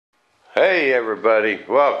Hey everybody,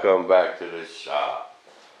 welcome back to the shop.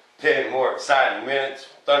 10 more exciting minutes,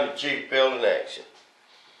 thunderchief build in action.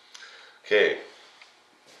 Okay,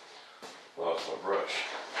 lost my brush.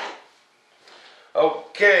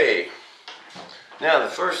 Okay, now the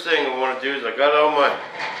first thing I want to do is I got all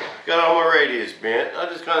my radius bent. I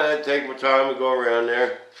just kind of had to take my time and go around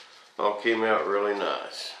there. All came out really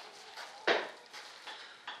nice.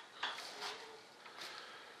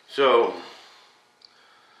 So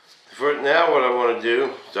now what I want to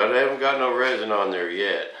do is I haven't got no resin on there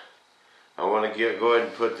yet. I want to go ahead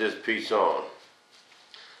and put this piece on.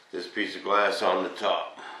 This piece of glass on the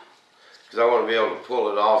top. Because I want to be able to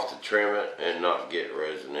pull it off to trim it and not get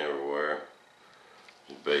resin everywhere.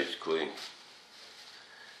 Just basically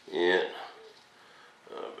it.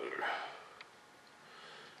 I better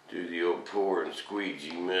do the old pour and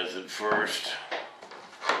squeegee method first.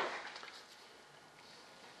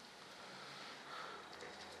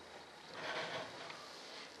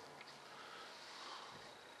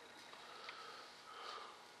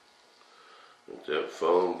 Let that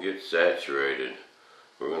foam get saturated.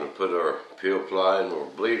 We're going to put our peel ply and our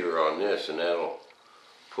bleeder on this, and that'll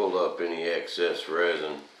pull up any excess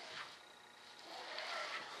resin.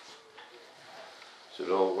 So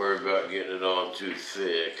don't worry about getting it on too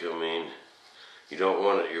thick. I mean, you don't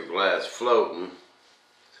want your glass floating,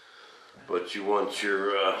 but you want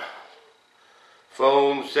your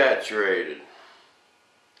foam saturated,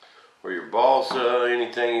 or your balsa,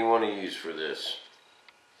 anything you want to use for this.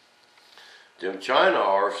 Them China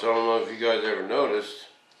ARFs, I don't know if you guys ever noticed,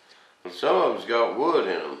 but some of them's got wood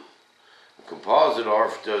in them. The composite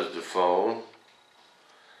ARF does the foam,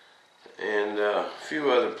 and a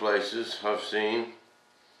few other places I've seen.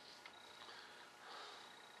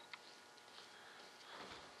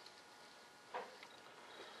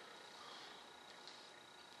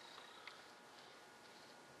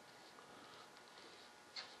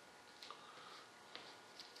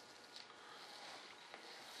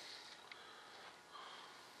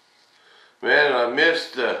 Man, I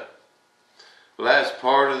missed the last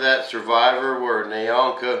part of that Survivor where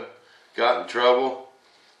Nyanka got in trouble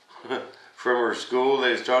from her school.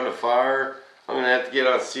 They was trying to fire her. I'm going to have to get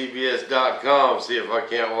on CBS.com, see if I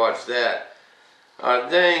can't watch that.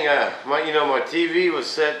 Dang, my TV was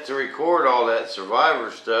set to record all that Survivor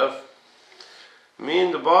stuff. Me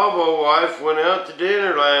and the Bobo wife went out to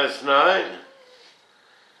dinner last night,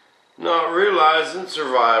 not realizing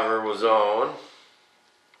Survivor was on.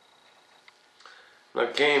 I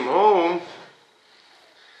came home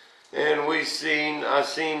and I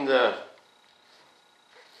seen the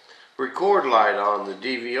record light on the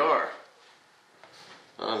DVR.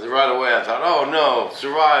 Right away I thought, oh no,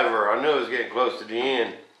 Survivor. I knew it was getting close to the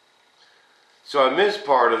end. So I missed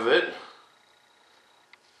part of it.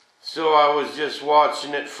 So I was just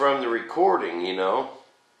watching it from the recording, you know.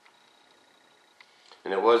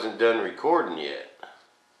 And it wasn't done recording yet.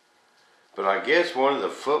 But I guess one of the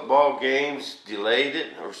football games delayed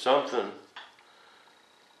it or something,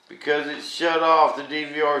 because it shut off, the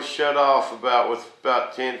DVR shut off with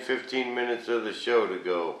about 10-15 minutes of the show to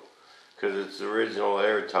go, because its original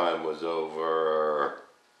airtime was over.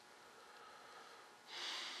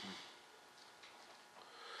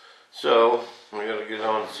 So I gotta get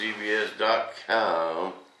on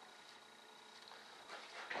CBS.com.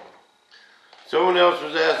 Someone else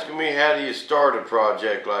was asking me, how do you start a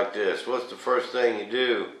project like this? What's the first thing you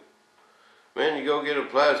do? Man, you go get a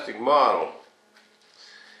plastic model.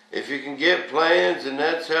 If you can get plans, and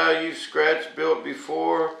that's how you've scratch built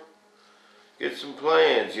before, get some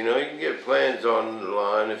plans. You know, you can get plans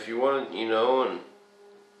online if you want, you know, and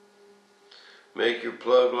make your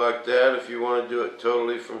plug like that if you want to do it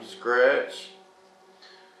totally from scratch.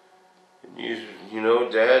 And use, you know,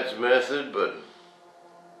 Dad's method,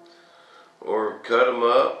 or cut them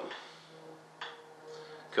up.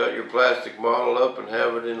 Cut your plastic model up and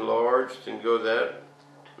have it enlarged and go that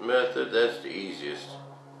method. That's the easiest.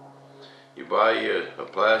 You buy you a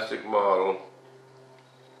plastic model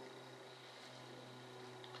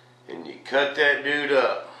and you cut that dude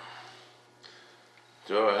up.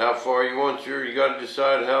 So how far you want you got to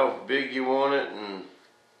decide how big you want it,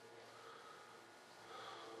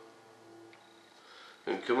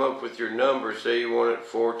 and come up with your number. Say you want it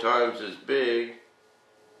 4 times as big.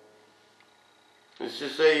 Let's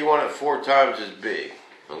just say you want it 4 times as big,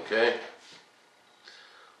 okay?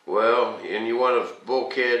 Well, and you want a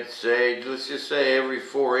bulkhead, say, let's just say every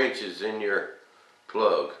 4 inches in your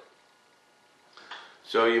plug.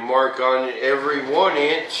 So you mark on every 1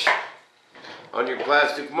 inch on your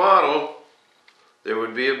plastic model, there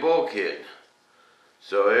would be a bulkhead.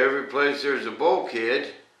 So every place there's a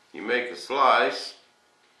bulkhead, you make a slice,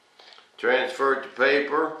 transfer it to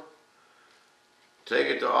paper, take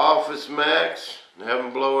it to Office Max, and have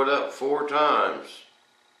them blow it up 4 times.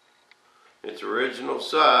 Its original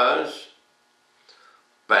size.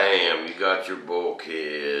 Bam, you got your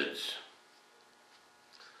bulkheads.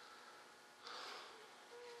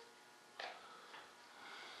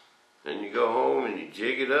 Then you go home and you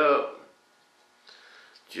jig it up.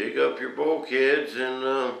 Jig up your bulkheads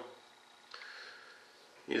and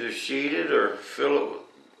either sheet it or fill it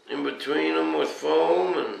in between them with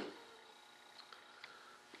foam, and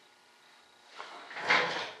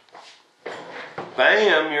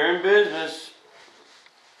bam, you're in business.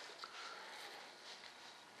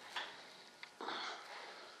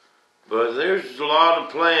 But there's a lot of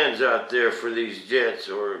plans out there for these jets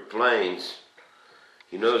or planes.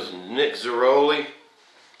 You know, Nick Zaroli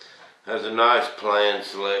has a nice plan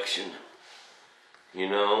selection, you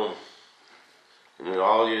know, and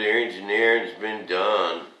all your engineering's been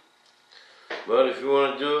done. But if you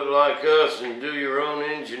want to do it like us and do your own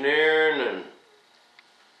engineering, and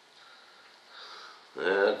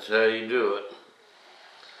that's how you do it.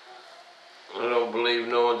 I don't believe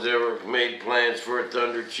no one's ever made plans for a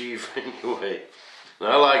thunderchief anyway. And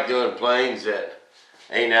I like doing planes that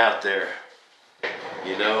ain't out there,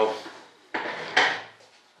 you know.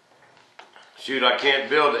 Shoot, I can't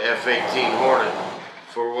build an F-18 Hornet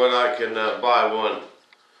for what I can buy one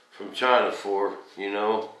from China for, you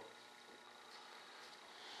know.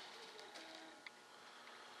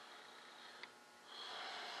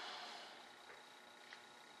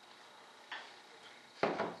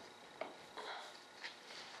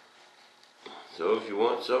 So if you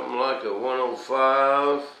want something like a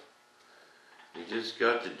 105, you just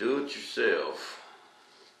got to do it yourself.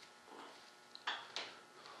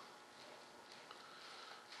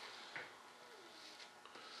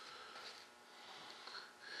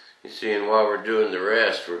 You see, and while we're doing the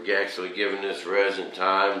rest, we're actually giving this resin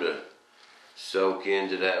time to soak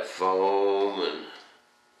into that foam and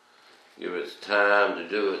give it time to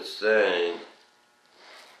do its thing.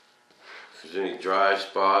 If there's any dry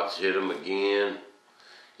spots, hit them again.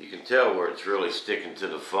 You can tell where it's really sticking to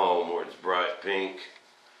the foam, where it's bright pink.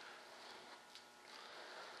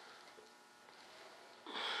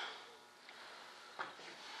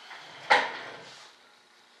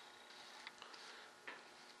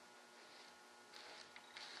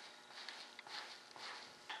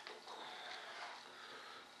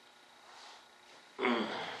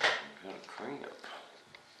 Got a cramp.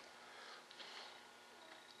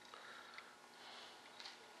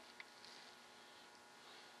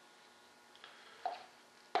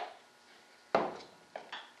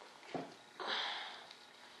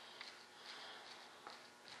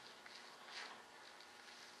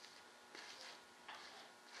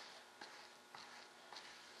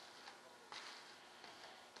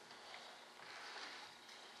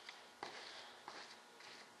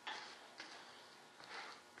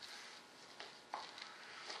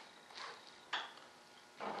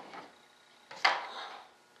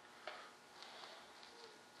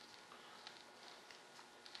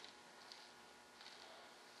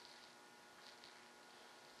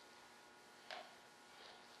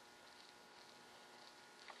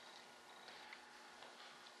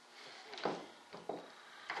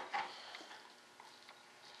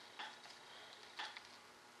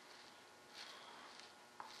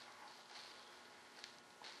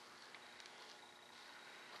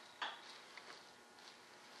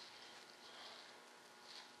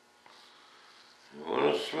 You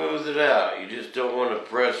want to smooth it out. You just don't want to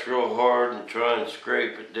press real hard and try and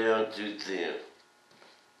scrape it down too thin.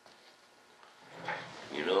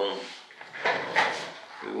 You know,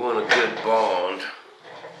 we want a good bond.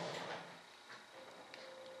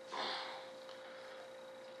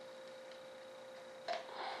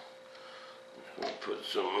 We'll put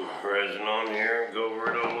some resin on here and go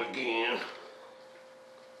over it all again.